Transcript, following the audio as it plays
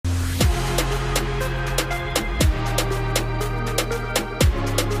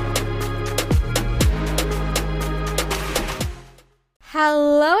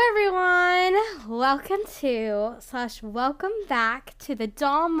Hello, everyone. Welcome back to the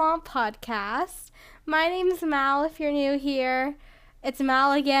Doll Mom Podcast. My name's Mal. If you're new here, it's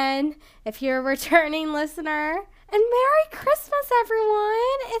Mal again. If you're a returning listener, and Merry Christmas,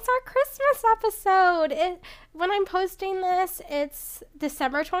 everyone! It's our Christmas episode. When I'm posting this, it's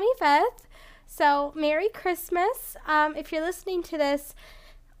December 25th. So, Merry Christmas. If you're listening to this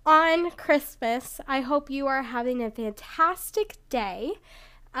on Christmas, I hope you are having a fantastic day.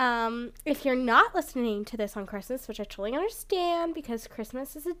 If you're not listening to this on Christmas, which I totally understand, because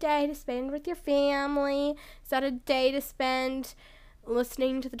Christmas is a day to spend with your family. It's not a day to spend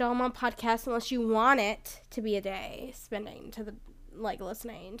listening to the Doll Mom Podcast unless you want it to be a day listening to the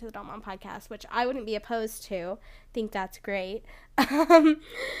Doll Mom Podcast, which I wouldn't be opposed to. Think that's great.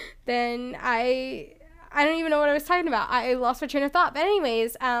 Then I don't even know what I was talking about. I lost my train of thought. But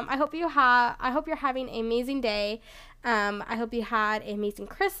anyways, I hope you're having an amazing day. I hope you had an amazing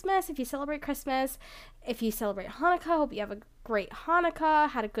Christmas. If you celebrate Christmas, if you celebrate Hanukkah, I hope you have a great Hanukkah,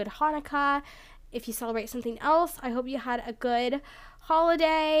 had a good Hanukkah. If you celebrate something else, I hope you had a good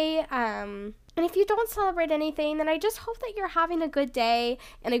holiday. And if you don't celebrate anything, then I just hope that you're having a good day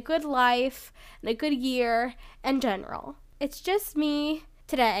and a good life and a good year in general. It's just me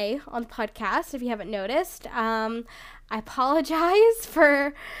today on the podcast, if you haven't noticed. I apologize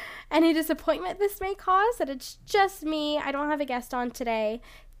for any disappointment this may cause, that it's just me. I don't have a guest on today.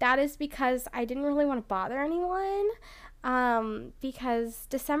 That is because I didn't really want to bother anyone, because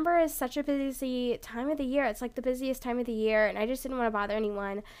December is such a busy time of the year. It's like the busiest time of the year, and I just didn't want to bother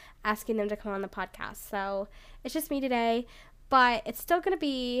anyone asking them to come on the podcast. So it's just me today, but it's still going to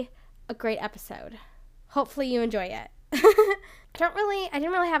be a great episode. Hopefully you enjoy it. I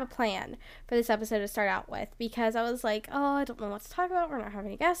didn't really have a plan for this episode to start out with, because I was like, I don't know what to talk about. We're not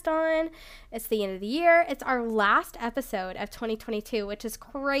having a guest on. It's the end of the year. It's our last episode of 2022, which is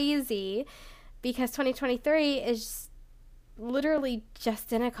crazy because 2023 is literally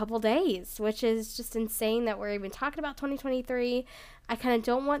just in a couple days, which is just insane that we're even talking about 2023. I kind of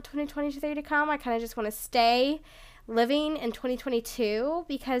don't want 2023 to come. I kind of just want to stay living in 2022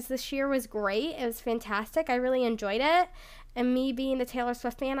 because this year was great. It was fantastic. I really enjoyed it. And me being the Taylor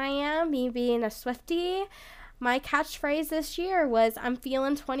Swift fan I am, me being a Swiftie, my catchphrase this year was, I'm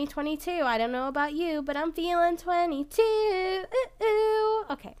feeling 2022. I don't know about you, but I'm feeling 22. Ooh, ooh.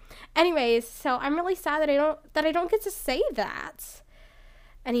 Okay. Anyways, so I'm really sad that I don't get to say that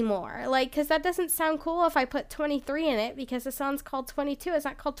anymore. Because that doesn't sound cool if I put 23 in it, because the song's called 22. It's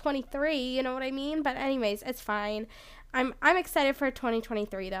not called 23. You know what I mean? But anyways, it's fine. I'm excited for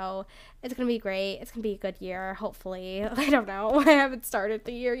 2023 though. It's going to be great. It's going to be a good year, hopefully. I don't know. I haven't started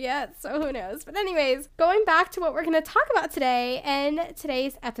the year yet, so who knows. But anyways, going back to what we're going to talk about today in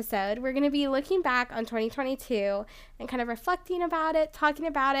today's episode, we're going to be looking back on 2022 and kind of reflecting about it, talking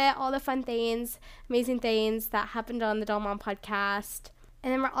about it, all the fun things, amazing things that happened on the Doll Mom Podcast.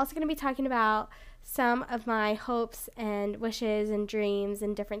 And then we're also going to be talking about some of my hopes and wishes and dreams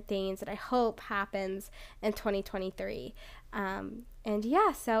and different things that I hope happens in 2023. And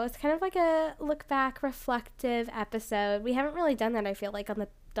yeah, so it's kind of like a look back, reflective episode. We haven't really done that, I feel like, on the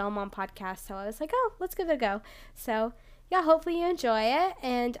Doll Mom Podcast. So I was like, let's give it a go. So yeah, hopefully you enjoy it.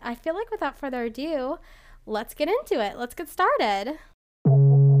 And I feel like without further ado, let's get into it. Let's get started.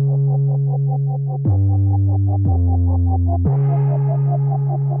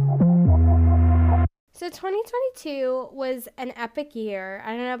 So 2022 was an epic year.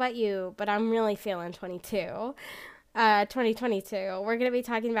 I don't know about you, but I'm really feeling 2022. We're going to be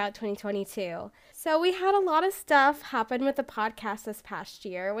talking about 2022. So we had a lot of stuff happen with the podcast this past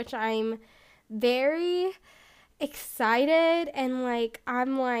year, which I'm very excited, and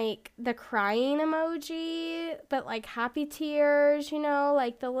I'm the crying emoji, but happy tears,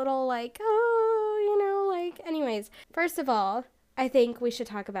 the little anyways. First of all, I think we should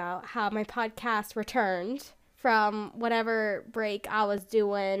talk about how my podcast returned from whatever break I was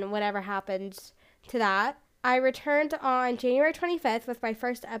doing, whatever happened to that. I returned on January 25th with my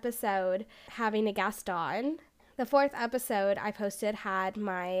first episode having a guest on. The fourth episode I posted had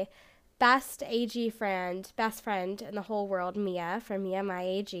my best friend in the whole world, Mia, from Mia My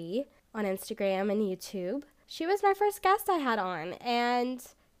AG, on Instagram and YouTube. She was my first guest I had on, and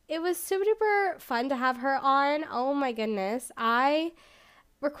it was super fun to have her on. Oh my goodness.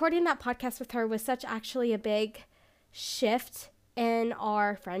 Recording that podcast with her was actually a big shift in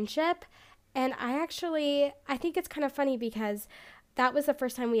our friendship. And I think it's kind of funny because that was the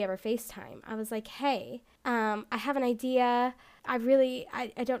first time we ever FaceTime. I was like, hey, I have an idea. I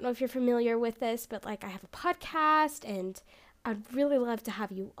don't know if you're familiar with this, but I have a podcast and I'd really love to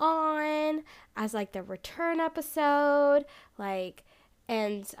have you on as the return episode.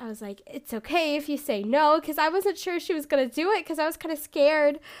 And I was like, it's okay if you say no, because I wasn't sure she was going to do it, because I was kind of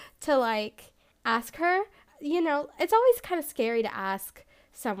scared to, like, ask her. You know, it's always kind of scary to ask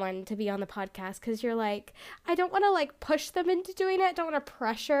someone to be on the podcast, because you're like, I don't want to, like, push them into doing it. Don't want to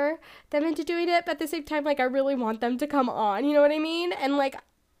pressure them into doing it. But at the same time, like, I really want them to come on. You know what I mean? And, like,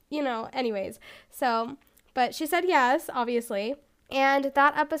 you know, anyways. So, but she said yes, obviously. And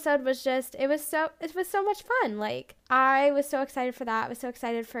that episode was just, it was so much fun. Like, I was so excited for that. I was so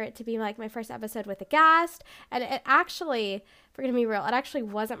excited for it to be, like, my first episode with a guest. And it actually, if we're going to be real, it actually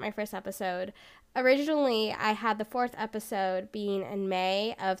wasn't my first episode. Originally, I had the 4th episode being in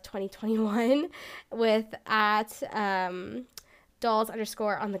May of 2021 with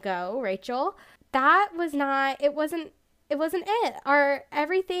dolls_on-the-go, Rachel. That was not, it wasn't it.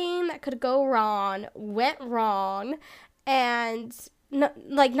 Everything that could go wrong went wrong. And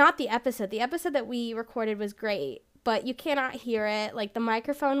not the episode. The episode that we recorded was great, but you cannot hear it. Like, the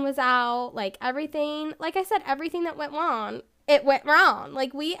microphone was out. Like, everything. Like I said, everything that went wrong, it went wrong.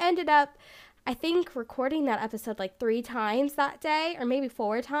 Like, we ended up, I think, recording that episode like 3 times that day, or maybe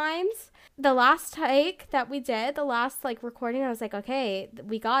 4 times. The last take that we did, the last, like, recording, I was like, okay,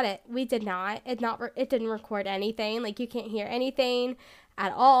 we got it. We did not. It didn't record anything. Like, you can't hear anything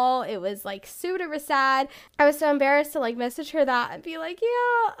at all. It was, like, super sad. I was so embarrassed to, like, message her that and be like,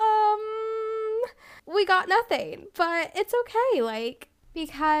 yeah, we got nothing. But it's okay, like,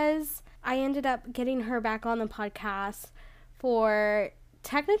 because I ended up getting her back on the podcast for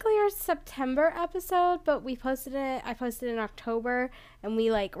technically our September episode, but I posted it in October, and we,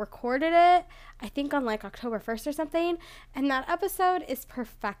 like, recorded it, I think, on, like, October 1st or something, and that episode is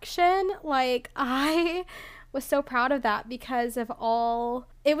perfection. Like, I was so proud of that, because it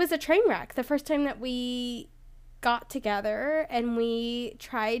was a train wreck. The first time that we got together and we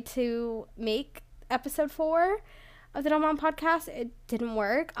tried to make episode 4 of the Doll Mom podcast, it didn't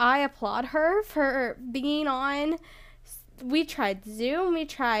work. I applaud her for being on. We tried Zoom.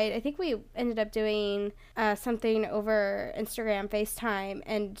 I think we ended up doing something over Instagram, FaceTime,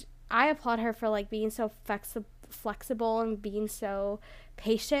 and I applaud her for, like, being so flexible and being so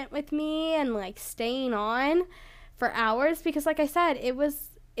patient with me and, like, staying on for hours, because, like I said, it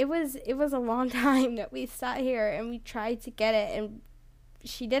was a long time that we sat here and we tried to get it, and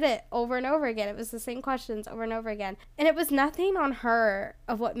she did it over and over again. It was the same questions over and over again, and it was nothing on her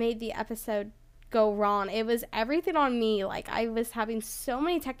of what made the episode go wrong. It was everything on me. Like, I was having so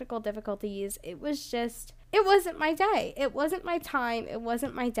many technical difficulties. It wasn't my day. It wasn't my time. It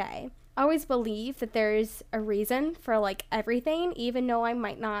wasn't my day. I always believe that there's a reason for, like, everything, even though I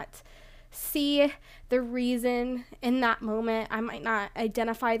might not see the reason in that moment. I might not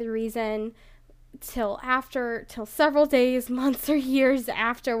identify the reason till several days, months, or years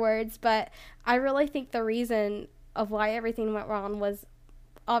afterwards. But I really think the reason of why everything went wrong was,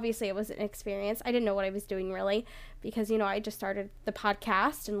 obviously, it was an experience. I didn't know what I was doing, really, because, you know, I just started the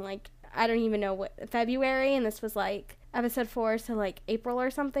podcast in, like, I don't even know what, February, and this was, like, episode 4, so, like, April or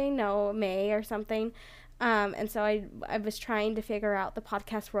something, no, May or something, and so I was trying to figure out the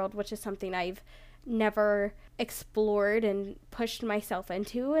podcast world, which is something I've never explored and pushed myself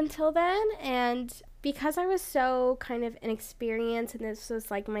into until then, and because I was so kind of inexperienced, and this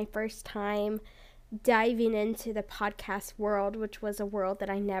was, like, my first time diving into the podcast world, which was a world that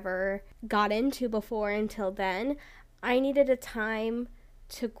I never got into before until then, I needed a time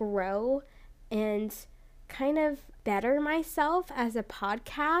to grow and kind of better myself as a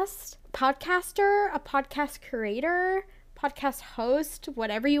podcaster, a podcast creator, podcast host,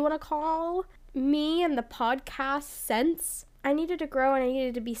 whatever you want to call me in the podcast sense. I needed to grow, and I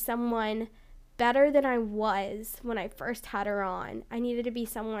needed to be someone better than I was when I first had her on. I needed to be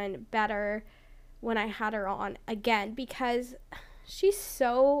someone better when I had her on again, because she's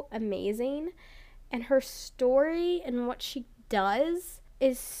so amazing, and her story and what she does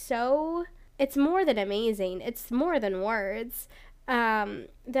is so, it's more than amazing. It's more than words. That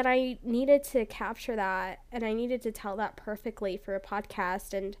I needed to capture that, and I needed to tell that perfectly for a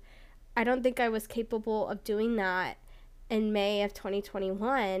podcast, and I don't think I was capable of doing that in May of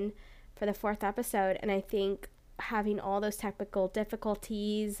 2021 for the 4th episode, and I think having all those technical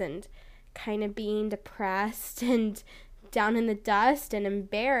difficulties and kind of being depressed and down in the dust and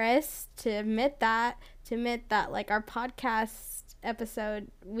embarrassed to admit that, like, our podcast episode,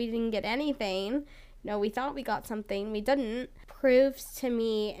 we didn't get anything. No, we thought we got something, we didn't. Proves to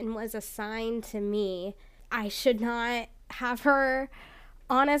me and was a sign to me I should not have her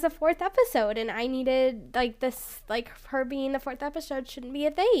on as a fourth episode, and I needed her being the fourth episode shouldn't be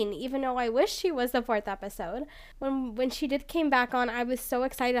a thing, even though I wish she was the fourth episode. When she came back on, I was so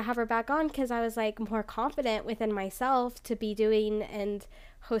excited to have her back on because I was like more confident within myself to be doing and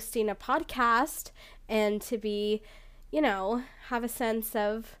hosting a podcast and to be, have a sense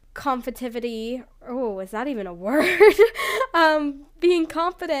of comfortability. Oh, is that even a word? Being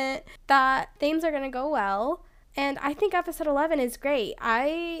confident that things are going to go well. And I think episode 11 is great.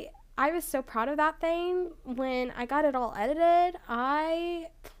 I was so proud of that thing. When I got it all edited, and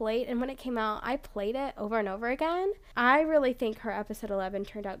when it came out, I played it over and over again. I really think her episode 11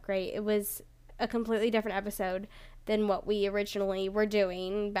 turned out great. It was a completely different episode than what we originally were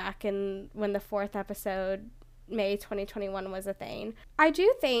doing back when the fourth episode, May 2021, was a thing. I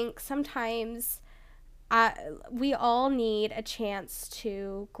do think sometimes we all need a chance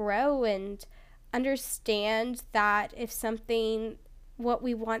to grow and understand that if something, what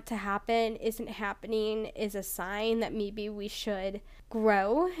we want to happen, isn't happening is a sign that maybe we should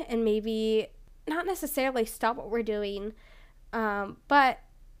grow and maybe not necessarily stop what we're doing, but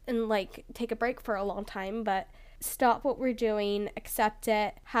take a break for a long time, but stop what we're doing, accept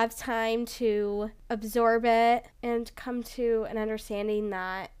it, have time to absorb it, and come to an understanding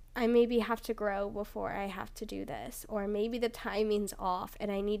that I maybe have to grow before I have to do this, or maybe the timing's off and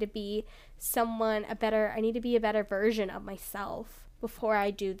I need to be I need to be a better version of myself before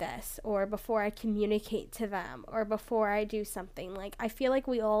I do this, or before I communicate to them, or before I do something. I feel like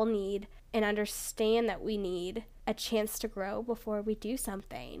we all need and understand that we need a chance to grow before we do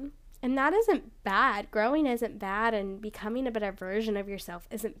something. And that isn't bad. Growing isn't bad, and becoming a better version of yourself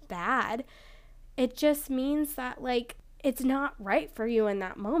isn't bad. It just means that, it's not right for you in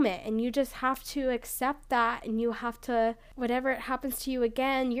that moment, and you just have to accept that, and you have to, whatever it happens to you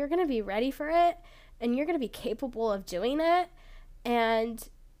again, you're going to be ready for it, and you're going to be capable of doing it, and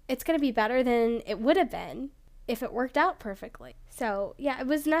it's going to be better than it would have been if it worked out perfectly. So, yeah, it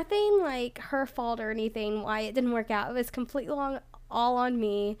was nothing like her fault or anything why it didn't work out. It was completely all on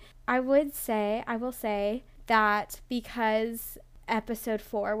me. I will say that because episode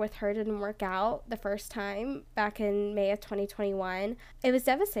 4 with her didn't work out the first time back in May of 2021, it was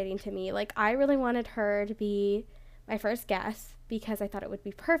devastating to me. I really wanted her to be my first guest because I thought it would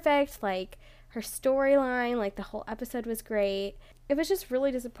be perfect. Her storyline, the whole episode was great. It was just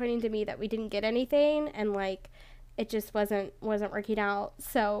really disappointing to me that we didn't get anything, and it just wasn't working out.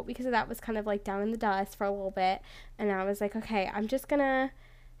 So because of that, was kind of down in the dust for a little bit, and I was like, okay, I'm just gonna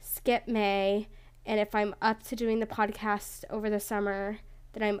skip May. And if I'm up to doing the podcast over the summer,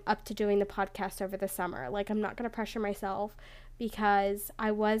 then I'm up to doing the podcast over the summer. I'm not going to pressure myself, because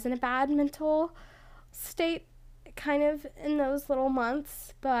I was in a bad mental state kind of in those little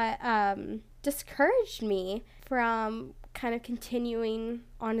months, but discouraged me from kind of continuing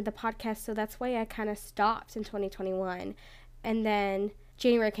on the podcast. So that's why I kind of stopped in 2021. And then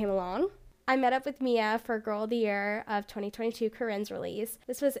January came along. I met up with Mia for Girl of the Year of 2022, Corinne's release.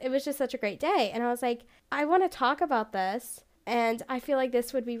 It was just such a great day. And I was like, I want to talk about this. And I feel like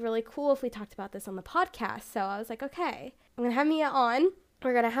this would be really cool if we talked about this on the podcast. So I was like, okay, I'm going to have Mia on.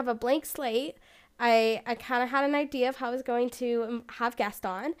 We're going to have a blank slate. I kind of had an idea of how I was going to have guests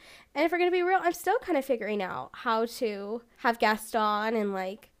on. And if we're going to be real, I'm still kind of figuring out how to have guests on and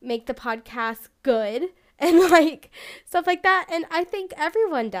make the podcast good. And stuff like that. And I think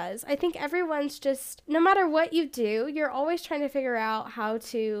everyone does. I think everyone's just, no matter what you do, you're always trying to figure out how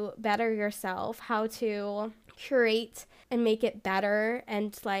to better yourself, how to curate and make it better,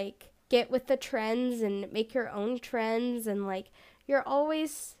 and get with the trends and make your own trends. And you're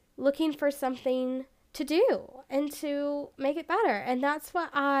always looking for something to do and to make it better. And that's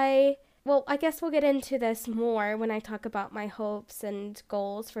what I guess we'll get into this more when I talk about my hopes and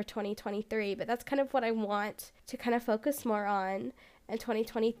goals for 2023, but that's kind of what I want to kind of focus more on in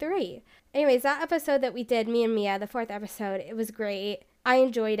 2023. Anyways, that episode that we did, me and Mia, the 4th episode, it was great. I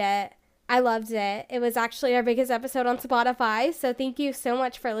enjoyed it. I loved it. It was actually our biggest episode on Spotify, so thank you so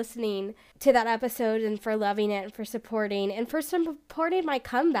much for listening to that episode and for loving it and for supporting my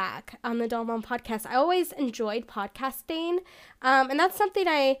comeback on the Doll Mom podcast. I always enjoyed podcasting, and that's something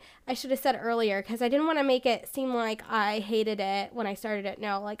I should have said earlier, because I didn't want to make it seem like I hated it when I started it.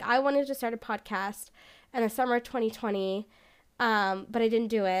 No, I wanted to start a podcast in the summer of 2020, but I didn't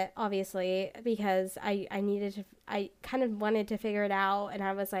do it, obviously, because I kind of wanted to figure it out, and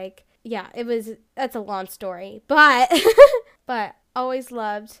I was like, yeah, that's a long story, but always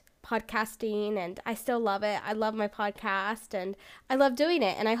loved podcasting, and I still love it. I love my podcast, and I love doing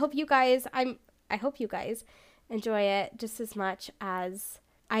it, and I hope you guys enjoy it just as much as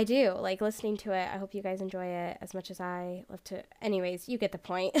I do like listening to it. I hope you guys enjoy it as much as I love to. Anyways, you get the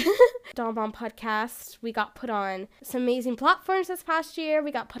point. Doll Mom Podcast. We got put on some amazing platforms this past year. We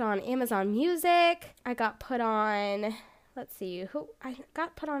got put on Amazon Music. I got put on, let's see, I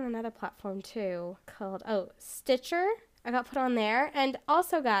got put on another platform too called, Stitcher. I got put on there. And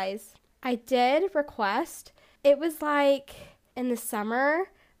also, guys, I did request, it was like in the summer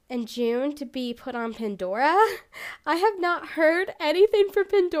in June to be put on Pandora. I have not heard anything from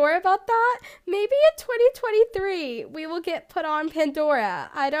Pandora about that. Maybe in 2023 we will get put on Pandora.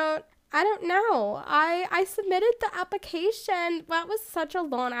 I don't know. I submitted the application. That was such a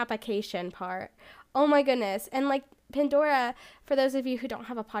long application part. Oh my goodness. And like Pandora, for those of you who don't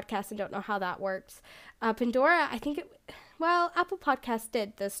have a podcast and don't know how that works, Pandora, I think Apple Podcasts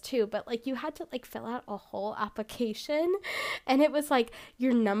did this too, but like you had to like fill out a whole application, and it was like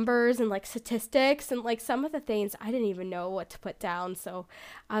your numbers and like statistics and like some of the things I didn't even know what to put down. So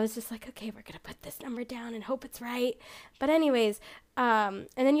I was just like, okay, we're going to put this number down and hope it's right. But anyways, and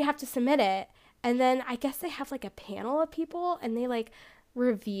then you have to submit it. And then I guess they have like a panel of people and they like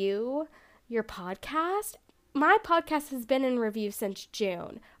review your podcast. My podcast has been in review since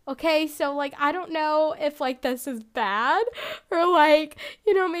June. Okay, so like I don't know if like this is bad or like,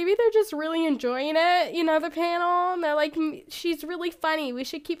 maybe they're just really enjoying it, the panel, and they're like, she's really funny, we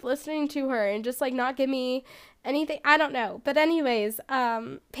should keep listening to her and just like not give me anything. I don't know. But anyways,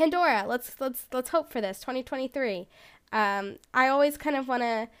 Pandora, let's hope for this 2023. I always kind of want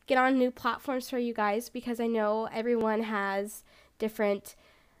to get on new platforms for you guys because I know everyone has different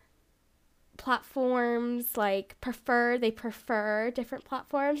platforms, like they prefer different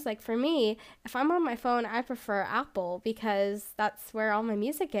platforms. Like for me, if I'm on my phone, I prefer Apple because that's where all my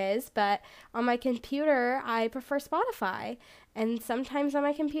music is, but on my computer I prefer Spotify, and sometimes on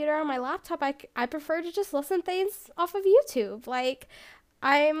my computer, on my laptop, I prefer to just listen things off of YouTube. Like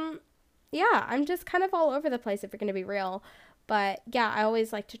I'm just kind of all over the place if we're going to be real. But yeah, I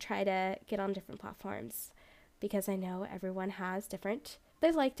always like to try to get on different platforms because I know everyone has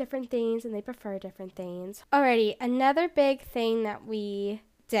they like different things and they prefer different things. Alrighty, another big thing that we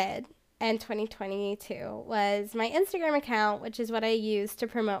did in 2022 was my Instagram account, which is what I use to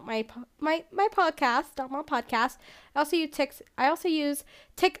promote my podcast, Doll Mom Podcast. I also use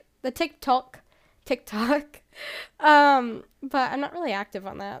TikTok. But I'm not really active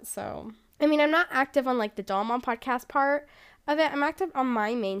on that. So, I mean, I'm not active on like the Doll Mom Podcast part of it. I'm active on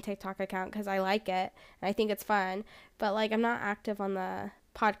my main TikTok account because I like it and I think it's fun, but like I'm not active on the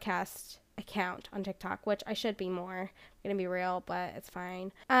podcast account on TikTok, which I should be more. I'm gonna be real, but it's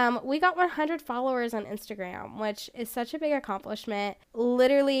fine. We got 100 followers on Instagram, which is such a big accomplishment.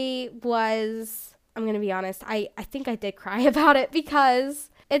 Literally I'm gonna be honest, I think I did cry about it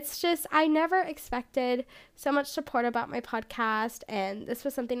because it's just, I never expected so much support about my podcast, and this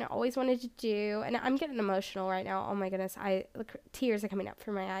was something I always wanted to do, and I'm getting emotional right now. Oh my goodness, tears are coming up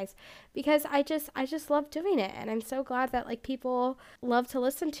from my eyes because I just love doing it, and I'm so glad that like people love to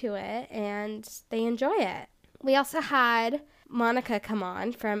listen to it and they enjoy it. We also had Monica come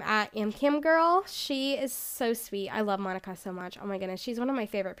on from @AmCamGirl. She is so sweet. I love Monica so much. Oh my goodness, she's one of my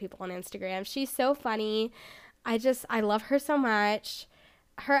favorite people on Instagram. She's so funny. I love her so much.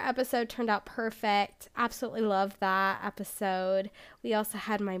 Her episode turned out perfect. Absolutely love that episode. We also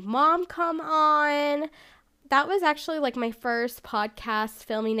had my mom come on. That was actually like my first podcast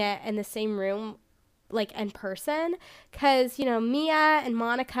filming it in the same room, like in person, because Mia and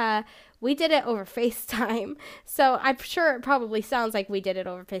Monica, we did it over FaceTime, so I'm sure it probably sounds like we did it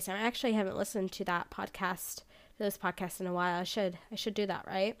over FaceTime. I actually haven't listened to this podcast in a while. I should do that,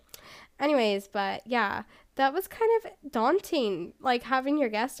 right? Anyways, but yeah, that was kind of daunting, like having your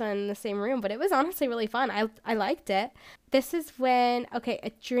guest on in the same room, but it was honestly really fun. I liked it. This is when,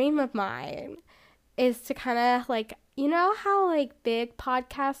 a dream of mine is to kind of like, how like big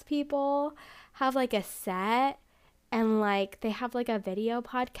podcast people have like a set and like they have like a video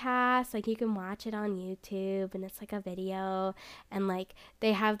podcast, like you can watch it on YouTube and it's like a video and like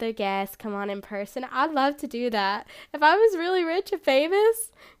they have their guests come on in person. I'd love to do that. If I was really rich and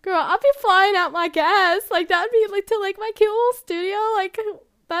famous, girl, I'd be flying out my guests. Like that'd be like to like my cute little studio. Like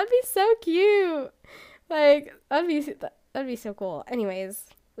that'd be so cute. Like that'd be so cool. Anyways,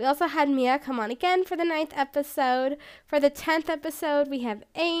 we also had Mia come on again for the 9th episode. For the 10th episode, we have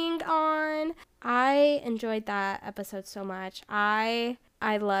Aang on. I enjoyed that episode so much. I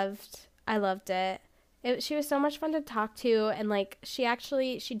loved it. She was so much fun to talk to, and like she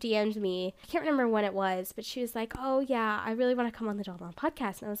DM'd me. I can't remember when it was, but she was like, "Oh yeah, I really want to come on the Doll Mom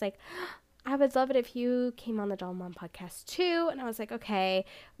podcast." And I was like, I would love it if you came on the Doll Mom podcast too. And I was like, okay,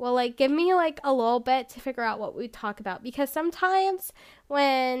 well, like, give me like a little bit to figure out what we talk about. Because sometimes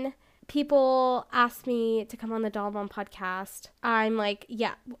when people ask me to come on the Doll Mom podcast, I'm like,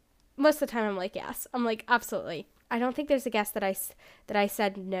 yeah. Most of the time I'm like, yes. I'm like, absolutely. I don't think there's a guest that I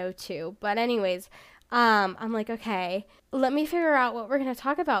said no to. But anyways, I'm like, okay, let me figure out what we're going to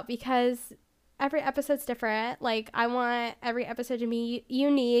talk about, because every episode's different. Like, I want every episode to be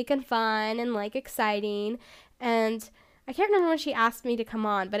unique and fun and like exciting. And I can't remember when she asked me to come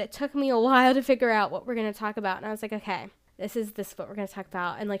on, but it took me a while to figure out what we're going to talk about. And I was like, okay, this is what we're going to talk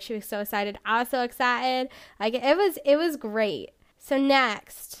about. And like, she was so excited. I was so excited. Like, it was great. So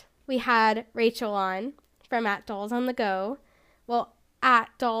next we had Rachel on from @dolls_on_the_go. Well,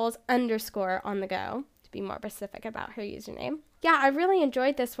 @dolls_on_the_go, to be more specific about her username. Yeah, I really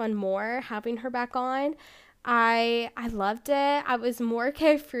enjoyed this one more, having her back on. I loved it. I was more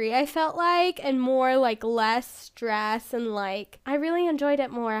carefree, I felt like, and more like less stress, and like I really enjoyed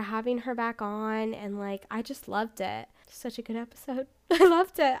it more having her back on, and like I just loved it. Such a good episode. I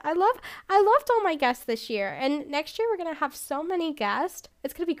loved it. I loved all my guests this year, and next year we're gonna have so many guests.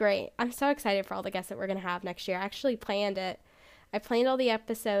 It's gonna be great. I'm so excited for all the guests that we're gonna have next year. I actually planned it. I planned all the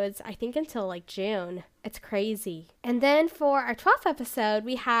episodes, I think, until like June. It's crazy. And then for our 12th episode,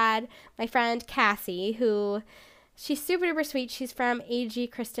 we had my friend Cassie, who, she's super duper sweet. She's from AG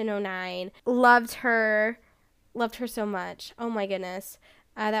Kristen 09. Loved her so much. Oh my goodness.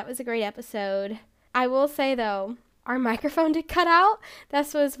 That was a great episode. I will say though, our microphone did cut out.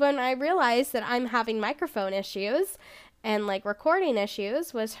 This was when I realized that I'm having microphone issues and like recording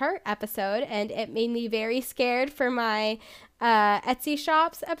issues, was her episode, and it made me very scared for my Etsy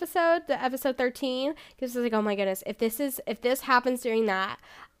shops episode, the episode 13, because I was like, oh my goodness, if this happens during that,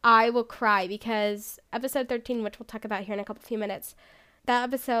 I will cry, because episode 13, which we'll talk about here in a few minutes, that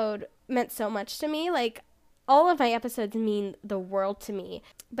episode meant so much to me. Like, all of my episodes mean the world to me.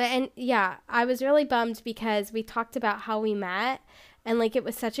 And yeah, I was really bummed because we talked about how we met, and like it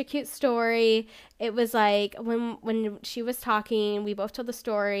was such a cute story. It was like when she was talking, we both told the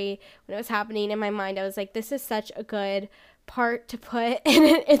story when it was happening. In my mind, I was like, this is such a good part to put in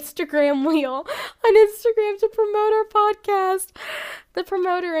an Instagram wheel on Instagram to promote our podcast. The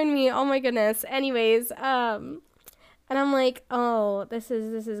promoter in me, oh my goodness. Anyways, and I'm like, oh, this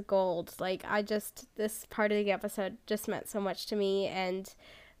is gold. Like, this part of the episode just meant so much to me, and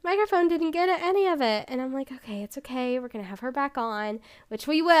microphone didn't get any of it. And I'm like, okay, it's okay. We're going to have her back on, which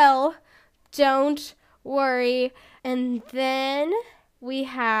we will. Don't worry. And then we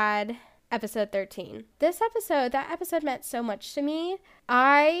had episode 13. That episode meant so much to me.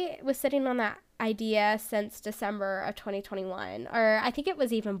 I was sitting on that idea since December of 2021, or I think it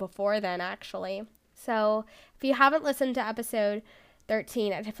was even before then, actually. So if you haven't listened to episode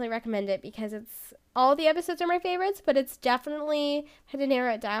 13, I definitely recommend it, because all the episodes are my favorites, but it's definitely, I had to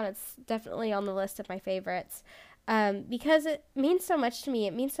narrow it down, it's definitely on the list of my favorites, because it means so much to me.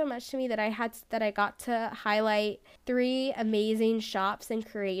 It means so much to me that I got to highlight 3 amazing shops and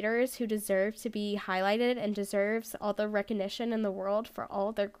creators who deserve to be highlighted and deserves all the recognition in the world for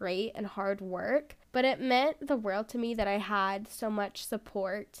all their great and hard work. But it meant the world to me that I had so much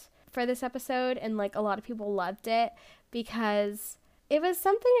support for this episode, and like a lot of people loved it, because it was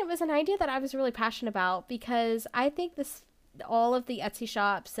an idea that I was really passionate about, because I think all of the Etsy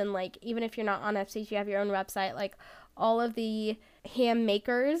shops, and like even if you're not on Etsy, if you have your own website, like all of the ham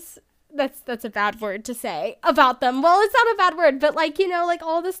makers, that's a bad word to say about them. Well, it's not a bad word, but like, you know, like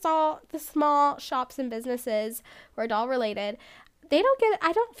all the small shops and businesses who are doll related,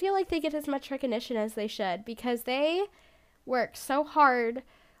 I don't feel like they get as much recognition as they should, because they work so hard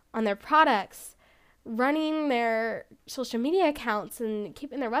on their products, running their social media accounts and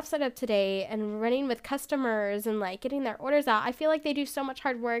keeping their website up to date, and running with customers and like getting their orders out. I feel like they do so much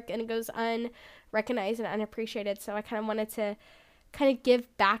hard work, and it goes unrecognized and unappreciated. So I kind of wanted to kind of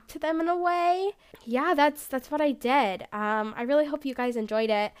give back to them in a way. Yeah, that's what I did. I really hope you guys enjoyed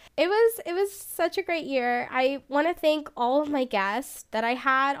it. It was such a great year. I want to thank all of my guests that I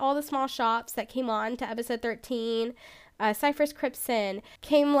had, all the small shops that came on to episode 13. Cypher's Cripson,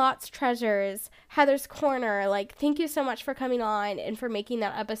 Camelot's Treasures, Heather's Corner. Like, thank you so much for coming on and for making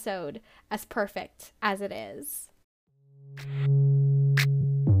that episode as perfect as it is.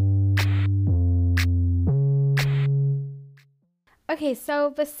 Okay, so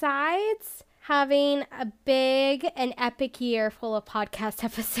besides having a big and epic year full of podcast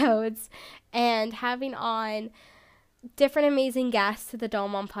episodes and having on different amazing guests to the Doll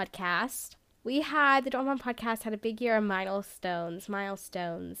Mom podcast, the Doll Mom podcast had a big year of milestones,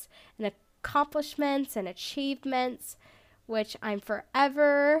 and accomplishments and achievements, which I'm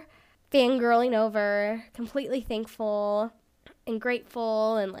forever fangirling over, completely thankful and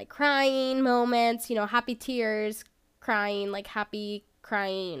grateful, and like crying moments, you know, happy tears, crying, like happy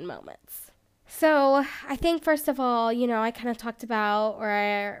crying moments. So I think, first of all, you know, I kind of talked about,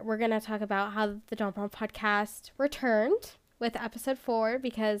 or we're going to talk about how the Doll Mom podcast returned with episode 4,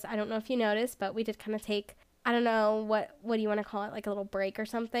 because I don't know if you noticed, but we did kind of take, I don't know, what do you want to call it, like a little break or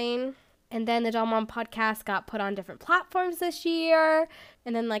something. And then the Doll Mom podcast got put on different platforms this year.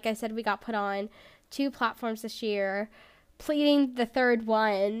 And then, like I said, we got put on 2 platforms this year, pleading the third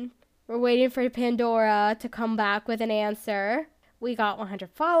one. We're waiting for Pandora to come back with an answer. We got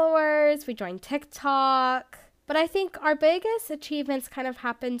 100 followers. We joined TikTok. But I think our biggest achievements kind of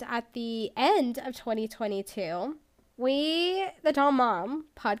happened at the end of 2022. The Doll Mom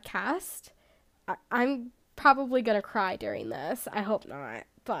podcast, I'm probably going to cry during this. I hope not.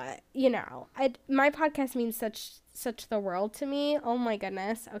 But, you know, my podcast means such the world to me. Oh, my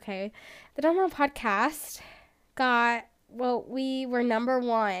goodness. Okay. The Doll Mom podcast we were number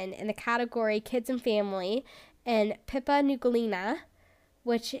 1 in the category Kids and Family in Papua New Guinea,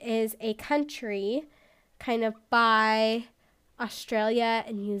 which is a country kind of by Australia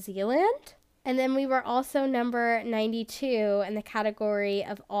and New Zealand. And then we were also number 92 in the category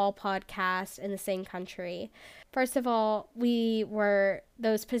of all podcasts in the same country. First of all, we were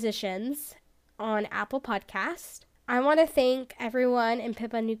those positions on Apple Podcast. I want to thank everyone in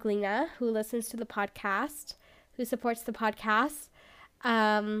Papua New Guinea who listens to the podcast, who supports the podcast,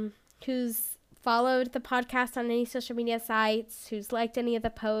 who's followed the podcast on any social media sites, who's liked any of the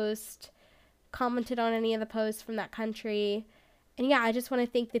posts, commented on any of the posts from that country. And yeah, I just want to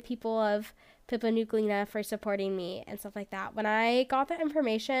thank the people of Papua New Guinea for supporting me and stuff like that. When I got that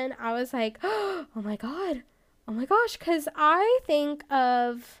information, I was like, oh my gosh, because I think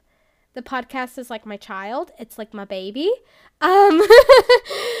of the podcast as like my child. It's like my baby.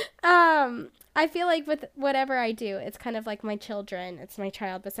 I feel like with whatever I do, it's kind of like my children. It's my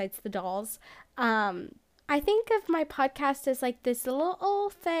child besides the dolls. I think of my podcast as like this little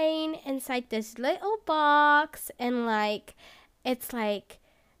thing inside this little box, and like it's like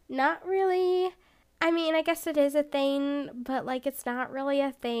not really, I mean, I guess it is a thing, but like it's not really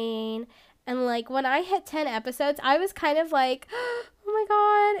a thing. And like when I hit 10 episodes, I was kind of like, oh my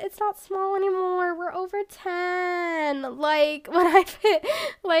God, it's not small anymore. We're over 10. Like when I hit,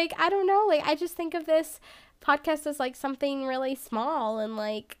 like, I don't know, like I just think of this podcast as like something really small, and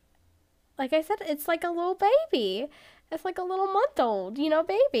like I said, it's like a little baby. It's like a little month-old, you know,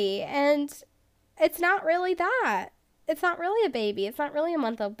 baby. And it's not really that. It's not really a baby. It's not really a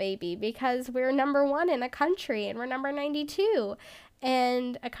month-old baby, because we're number 1 in a country, and we're number 92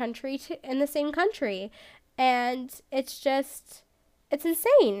 in a country in the same country. And it's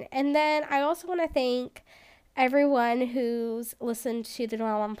insane. And then I also want to thank everyone who's listened to the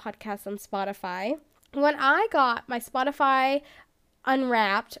Doll Mom podcast on Spotify. When I got my Spotify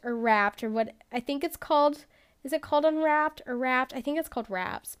Unwrapped or Wrapped, or what I think it's called, is it called Unwrapped or Wrapped? I think it's called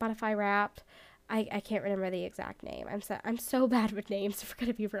Wrapped, Spotify Wrapped. I can't remember the exact name. I'm so bad with names, if we're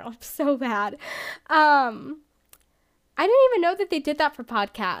gonna be real. I'm so bad. I didn't even know that they did that for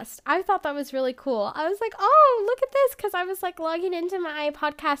podcasts. I thought that was really cool. I was like, oh, look at this, because I was like logging into my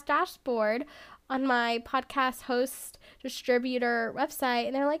podcast dashboard on my podcast host distributor website,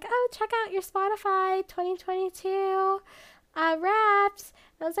 and they're like, oh, check out your Spotify 2022 Wraps.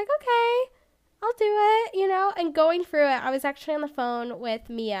 And I was like, okay, I'll do it, you know. And going through it, I was actually on the phone with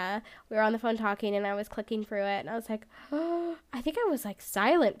Mia. We were on the phone talking, and I was clicking through it, and I was like, oh, I think I was like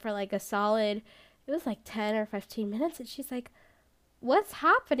silent for like a solid, it was like 10 or 15 minutes. And she's like, what's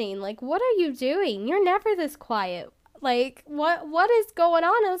happening? Like, what are you doing? You're never this quiet. Like, what is going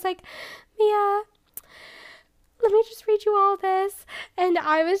on? I was like, Mia, let me just read you all this. And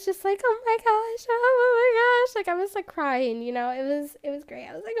I was just like, oh my gosh. Like, I was like crying, you know. It was great.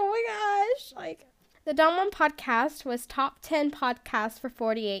 I was like, oh my gosh. Like, the Doll Mom podcast was top 10 podcasts for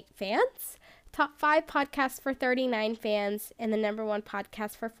 48 fans, top 5 podcasts for 39 fans, and the number 1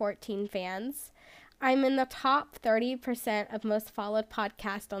 podcast for 14 fans. I'm in the top 30% of most followed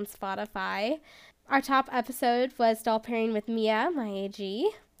podcast on Spotify. Our top episode was Doll Pairing with Mia, my AG.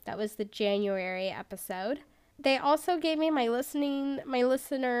 That was the January episode. They also gave me my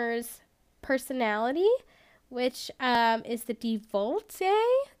listener's personality, which is the Devolt.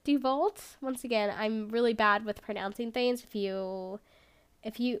 Once again, I'm really bad with pronouncing things. If you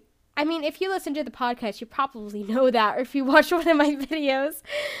listen to the podcast, you probably know that, or if you watch one of my videos.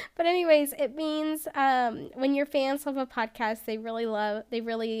 But anyways, it means when your fans love a podcast, they really love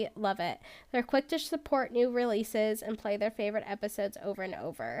it. They're quick to support new releases and play their favorite episodes over and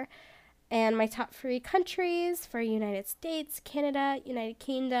over. And my top 3 countries for United States, Canada, United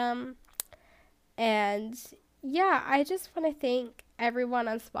Kingdom, And yeah, I just want to thank everyone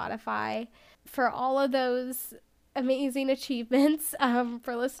on Spotify for all of those amazing achievements,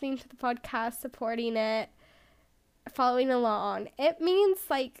 for listening to the podcast, supporting it, following along. It means,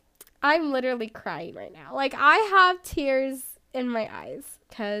 like, I'm literally crying right now. Like, I have tears in my eyes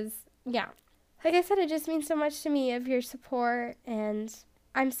because, yeah. Like I said, it just means so much to me of your support, and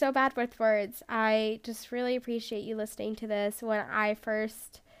I'm so bad with words. I just really appreciate you listening to this. When I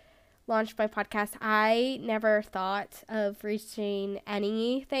first launched my podcast, I never thought of reaching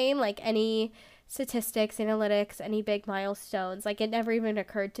anything, like any statistics, analytics, any big milestones. Like, it never even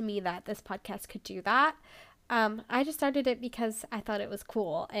occurred to me that this podcast could do that. I just started it because I thought it was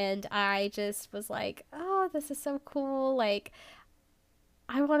cool, and I just was like, oh, this is so cool. Like,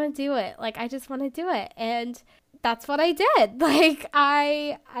 I want to do it. Like, I just want to do it. And that's what I did. Like,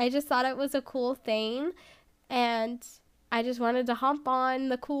 I just thought it was a cool thing, and I just wanted to hop on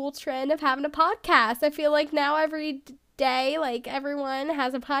the cool trend of having a podcast. I feel like now every day, like, everyone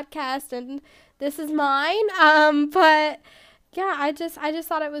has a podcast, and this is mine. But yeah, I just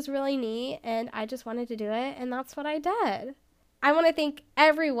thought it was really neat, and I just wanted to do it, and that's what I did. I want to thank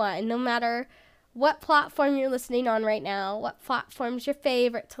everyone, no matter what platform you're listening on right now, what platform's your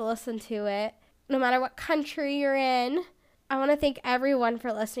favorite to listen to it, no matter what country you're in. I want to thank everyone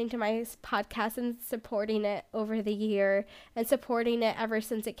for listening to my podcast and supporting it over the year, and supporting it ever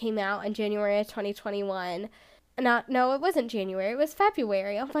since it came out in January of 2021. No, it wasn't January. It was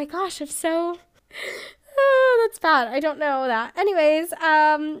February. Oh my gosh, I'm so... Oh, that's bad. I don't know that. Anyways, did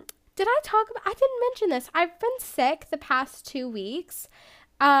I talk about... I didn't mention this. I've been sick the past 2 weeks.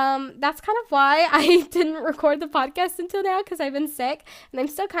 That's kind of why I didn't record the podcast until now, because I've been sick, and I'm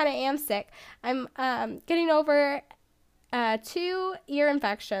still kind of am sick. I'm getting over 2 ear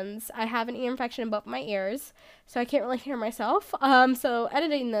infections. I have an ear infection in both my ears, so I can't really hear myself. So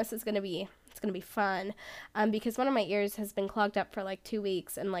editing this is gonna be fun, because one of my ears has been clogged up for like 2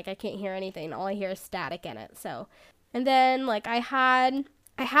 weeks, and like I can't hear anything. All I hear is static in it. So, and then like I had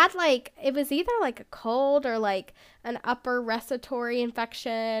like, it was either like a cold or like an upper respiratory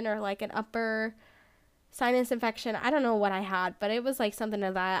infection or like an upper sinus infection. I don't know what I had, but it was like something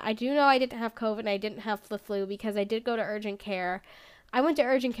of that. I do know I didn't have COVID and I didn't have the flu, because I did go to urgent care. I went to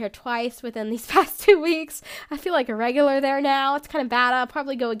urgent care twice within these past 2 weeks. I feel like a regular there now. It's kind of bad. I'll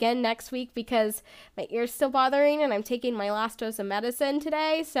probably go again next week because my ear's still bothering, and I'm taking my last dose of medicine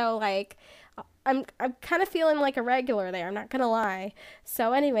today. So like, I'm kind of feeling like a regular there. I'm not going to lie.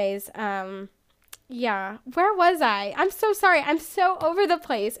 So anyways, yeah, where was I? I'm so sorry. I'm so over the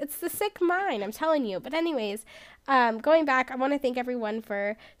place. It's the sick mind, I'm telling you. But anyways, going back, I want to thank everyone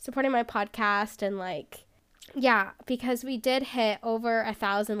for supporting my podcast, and like, yeah, because we did hit over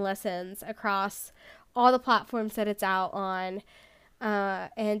 1,000 listens across all the platforms that it's out on.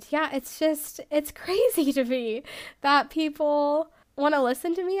 And yeah, it's crazy to me that people want to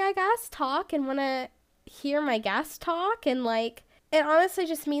listen to me, I guess, talk, and want to hear my guests talk. And like, it honestly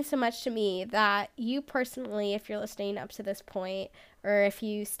just means so much to me that you personally, if you're listening up to this point, or if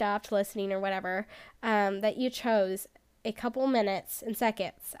you stopped listening or whatever, that you chose a couple minutes and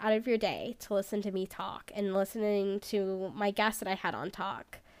seconds out of your day to listen to me talk and listening to my guests that I had on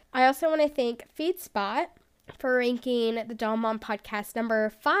talk. I also want to thank FeedSpot for ranking the Doll Mom podcast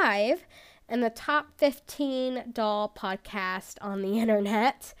number 5 in the top 15 doll podcast on the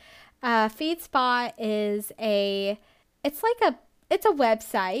internet. FeedSpot is it's a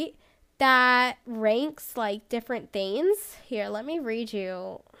website that ranks like different things. Here, let me read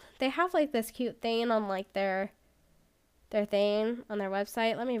you. They have like this cute thing on like their thing on their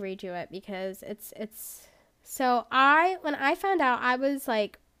website. Let me read you it, because it's so when I found out, I was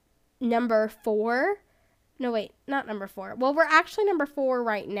like number 4. No, wait, not number 4. Well, we're actually number 4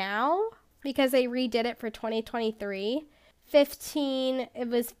 right now, because they redid it for 2023. It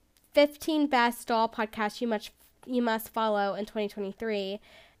was 15 best doll podcasts you must follow in 2023,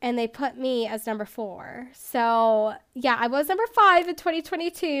 and they put me as number 4. So yeah, I was number 5 in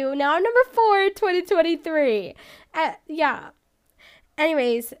 2022. Now I'm number 4 in 2023. Yeah.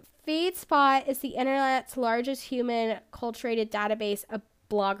 Anyways, FeedSpot is the internet's largest human culturated database of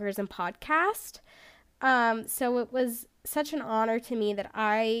bloggers and podcasts. So it was such an honor to me that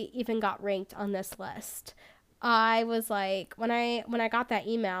I even got ranked on this list. I was like, when I got that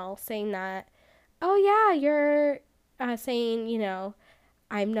email saying that, oh yeah, you're saying, you know,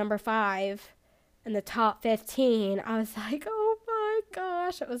 I'm number 5 in the top 15. I was like, oh my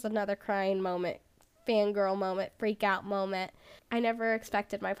gosh, it was another crying moment, fangirl moment, freak out moment. I never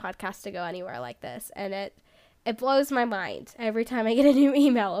expected my podcast to go anywhere like this, and it blows my mind every time I get a new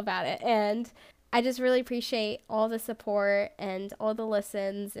email about it. And I just really appreciate all the support and all the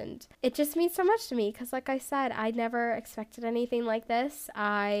listens, and it just means so much to me because, like I said, I never expected anything like this.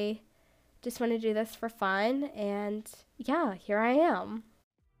 I just want to do this for fun, and yeah, here I am.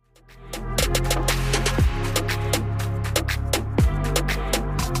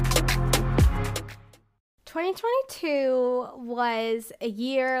 2022 was a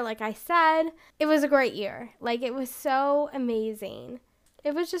year, like I said, it was a great year. Like, it was so amazing.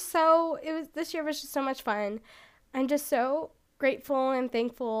 This year was just so much fun. I'm just so grateful and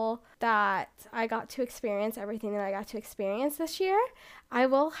thankful that I got to experience everything that I got to experience this year. I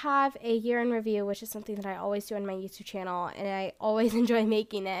will have a year in review, which is something that I always do on my YouTube channel, and I always enjoy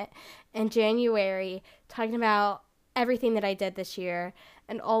making it in January, talking about everything that I did this year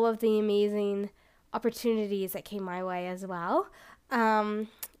and all of the amazing opportunities that came my way as well. And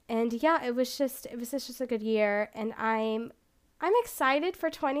yeah, it was just a good year, and I'm excited for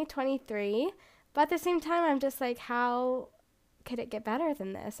 2023, but at the same time, I'm just like, how could it get better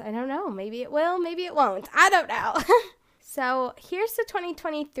than this? I don't know. Maybe it will, maybe it won't. I don't know. So here's to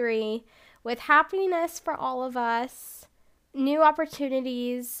 2023 with happiness for all of us, new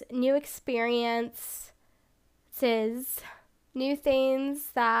opportunities, new experiences, new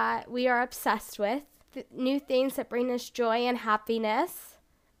things that we are obsessed with, new things that bring us joy and happiness,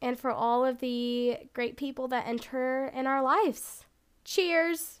 and for all of the great people that enter in our lives.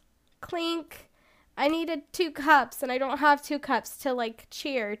 Cheers. Clink. I needed 2 cups, and I don't have 2 cups to, like,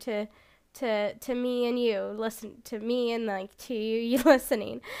 cheer to me and you, listen to me and, like, to you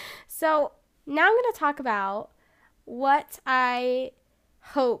listening. So now I'm going to talk about what I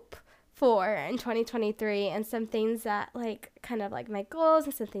hope for in 2023 and some things that, like, kind of like my goals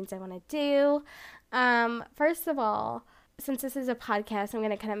and some things I want to do. First of all, since this is a podcast, I'm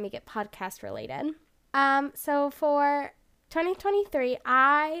going to kind of make it podcast related. So for 2023,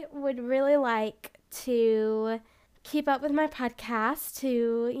 I would really like to keep up with my podcast,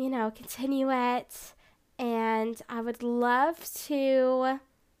 to, continue it, and I would love to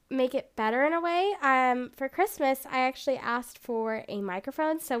make it better in a way. For Christmas, I actually asked for a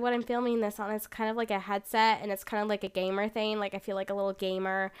microphone. So what I'm filming this on is kind of like a headset, and it's kind of like a gamer thing. Like, I feel like a little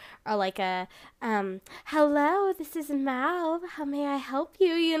gamer, or like a, hello, this is Mal. How may I help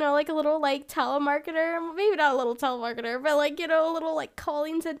you? Like a little like telemarketer. Maybe not a little telemarketer, but like, a little like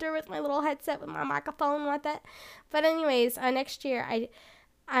calling center with my little headset with my microphone with it. But anyways, next year,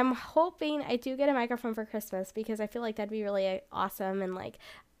 I'm hoping I do get a microphone for Christmas, because I feel like that'd be really awesome, and like,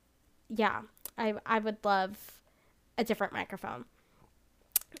 yeah, I would love a different microphone.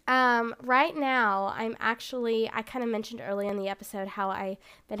 Right now, I kind of mentioned early in the episode how I've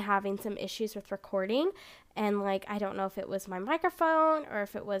been having some issues with recording, and like, I don't know if it was my microphone or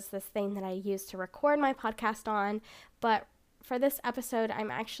if it was this thing that I used to record my podcast on, but for this episode,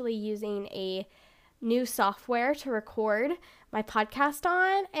 I'm actually using a new software to record my podcast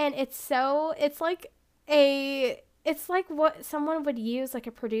on, and it's like what someone would use, like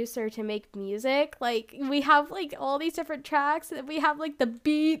a producer, to make music. Like, we have like all these different tracks, and we have like the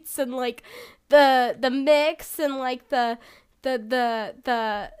beats and like the mix and like the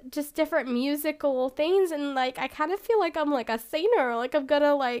just different musical things, and like, I kind of feel like I'm like a singer, like I'm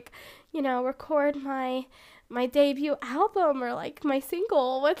gonna like, record my debut album or like my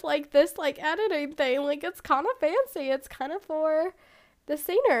single with like this like editing thing. Like, it's kind of fancy. It's kind of for the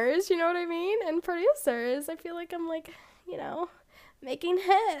singers, you know what I mean? And producers. I feel like I'm like, making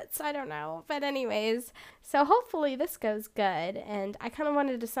hits. I don't know. But anyways, so hopefully this goes good. And I kind of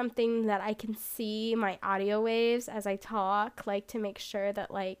wanted something that I can see my audio waves as I talk, like, to make sure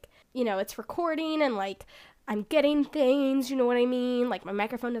that, like, it's recording and like I'm getting things, you know what I mean? Like, my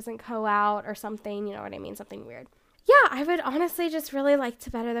microphone doesn't go out or something, you know what I mean? Something weird. Yeah, I would honestly just really like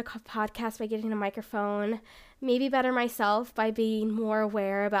to better the podcast by getting a microphone, maybe better myself by being more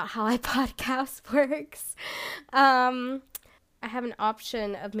aware about how I podcast works. I have an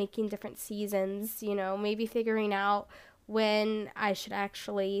option of making different seasons, maybe figuring out when I should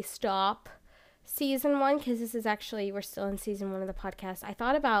actually stop season 1, because we're still in season 1 of the podcast. I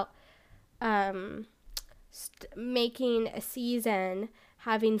thought about making a season,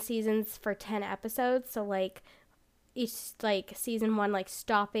 having seasons for 10 episodes, so like, each, like, season 1, like,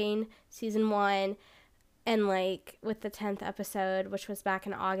 stopping season 1, and like with the 10th episode, which was back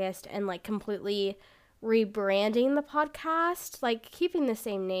in August, and like completely rebranding the podcast, like keeping the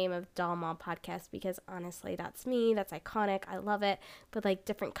same name of Doll Mom Podcast, because honestly, that's me, that's iconic, I love it, but like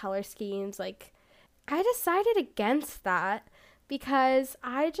different color schemes. Like, I decided against that because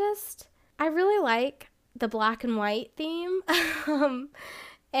I really like the black and white theme.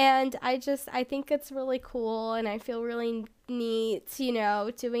 And I think it's really cool, and I feel really neat,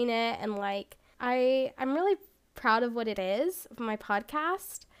 doing it, and like, I'm really proud of what it is, of my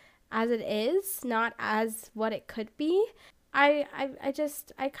podcast, as it is, not as what it could be. I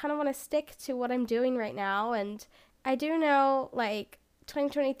kind of want to stick to what I'm doing right now, and I do know, like,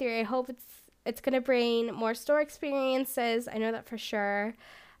 2023, I hope it's going to bring more store experiences. I know that for sure.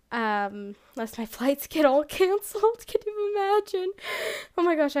 Unless my flights get all canceled. Can you imagine? Oh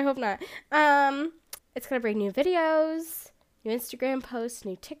my gosh, I hope not. It's going to bring new videos, new Instagram posts,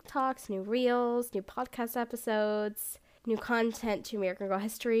 new TikToks, new Reels, new podcast episodes, new content to American Girl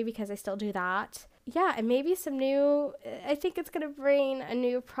History, because I still do that. Yeah, and maybe I think it's going to bring a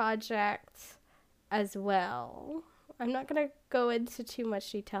new project as well. I'm not going to go into too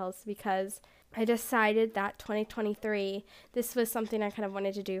much details because I decided that 2023, this was something I kind of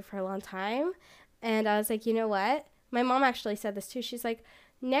wanted to do for a long time. And I was like, you know what? My mom actually said this too. She's like,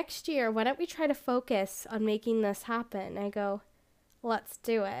 next year, why don't we try to focus on making this happen? I go, let's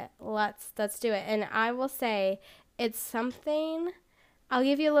do it. Let's do it. And I will say it's something, I'll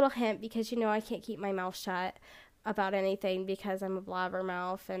give you a little hint because, I can't keep my mouth shut about anything because I'm a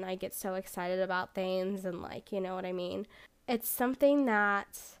blabbermouth and I get so excited about things and, like, you know what I mean? It's something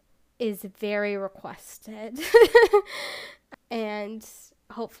that is very requested and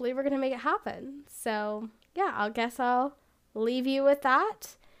hopefully we're going to make it happen. So yeah, I guess I'll leave you with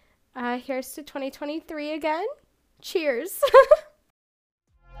that. Here's to 2023 again. Cheers.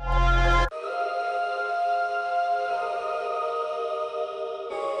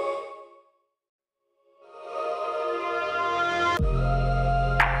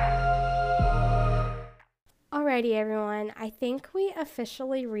 Alrighty, everyone. I think we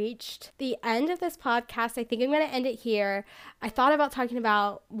officially reached the end of this podcast. I think I'm going to end it here. I thought about talking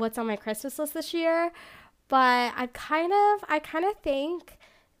about what's on my Christmas list this year, but I kind of think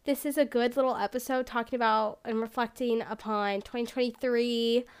this is a good little episode talking about and reflecting upon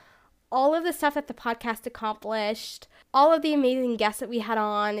 2023, all of the stuff that the podcast accomplished, all of the amazing guests that we had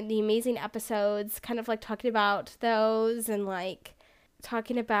on, and the amazing episodes, kind of like talking about those and like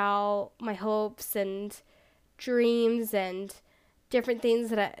talking about my hopes and dreams and different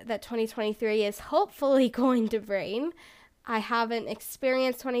things that 2023 is hopefully going to bring. I haven't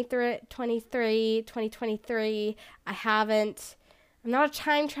experienced 2023. I'm not a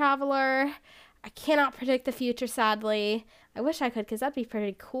time traveler. I cannot predict the future, sadly. I wish I could, because that'd be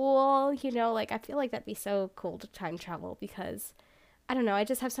pretty cool. I feel like that'd be so cool to time travel because, I don't know, I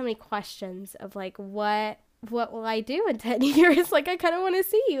just have so many questions of, like, what will I do in 10 years? Like, I kind of want to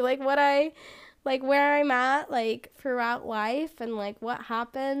see, where I'm at, like, throughout life and, like, what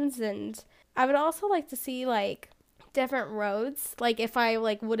happens. And I would also like to see, like, different roads. Like, if I,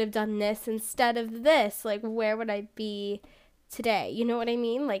 like, would have done this instead of this, like, where would I be today? You know what I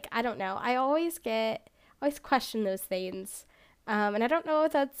mean? Like, I don't know. I always question those things. And I don't know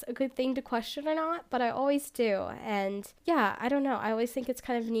if that's a good thing to question or not, but I always do. And yeah, I don't know. I always think it's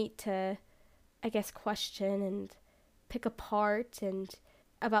kind of neat to, I guess, question and pick apart and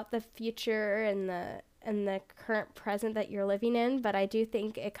about the future and the current present that you're living in. But I do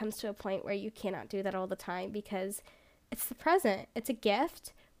think it comes to a point where you cannot do that all the time because it's the present. It's a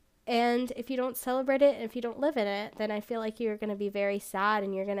gift. And if you don't celebrate it and if you don't live in it, then I feel like you're going to be very sad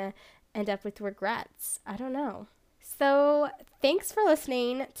and you're going to end up with regrets. I don't know. So thanks for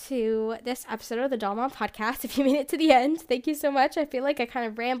listening to this episode of the Doll Mom Podcast. If you made it to the end, thank you so much. I feel like I kind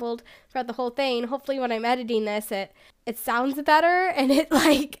of rambled throughout the whole thing. Hopefully when I'm editing this, it sounds better and it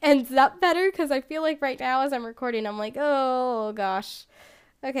like ends up better, because I feel like right now as I'm recording, I'm like, oh gosh.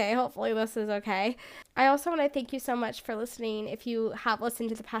 Okay, hopefully this is okay. I also want to thank you so much for listening. If you have listened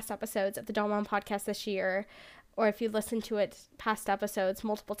to the past episodes of the Doll Mom Podcast this year, or if you listened to it past episodes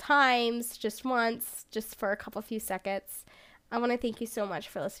multiple times, just once, just for a few seconds, I want to thank you so much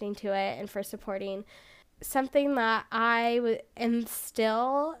for listening to it and for supporting something that I am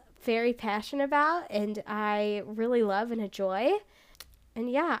still very passionate about and I really love and enjoy.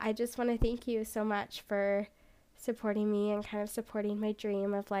 And yeah, I just want to thank you so much for supporting me and kind of supporting my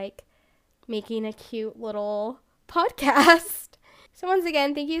dream of like making a cute little podcast. So once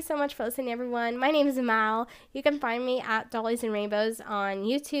again, thank you so much for listening, everyone. My name is Amal. You can find me at Dollies and Rainbows on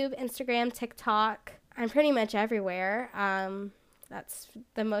YouTube, Instagram, TikTok. I'm pretty much everywhere. That's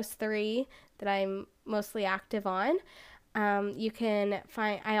the most 3 that I'm mostly active on. You can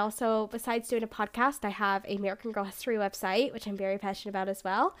find, I also, besides doing a podcast, I have a American Girl History website, which I'm very passionate about as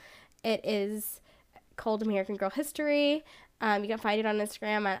well. It is called American Girl History. You can find it on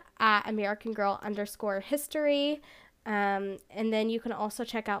Instagram at American Girl _history. And then you can also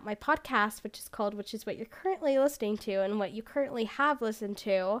check out my podcast, which is what you're currently listening to and what you currently have listened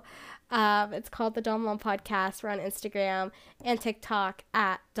to. It's called the Doll Mom Podcast. We're on Instagram and TikTok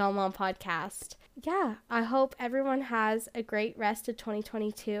at Doll Mom Podcast. Yeah, I hope everyone has a great rest of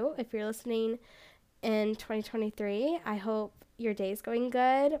 2022. If you're listening in 2023, I hope your day's going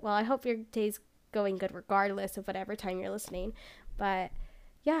good. Well, I hope your day's going good regardless of whatever time you're listening. But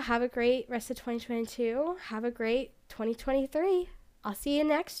yeah, have a great rest of 2022. Have a great 2023. I'll see you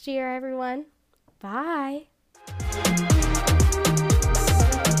next year, everyone. Bye.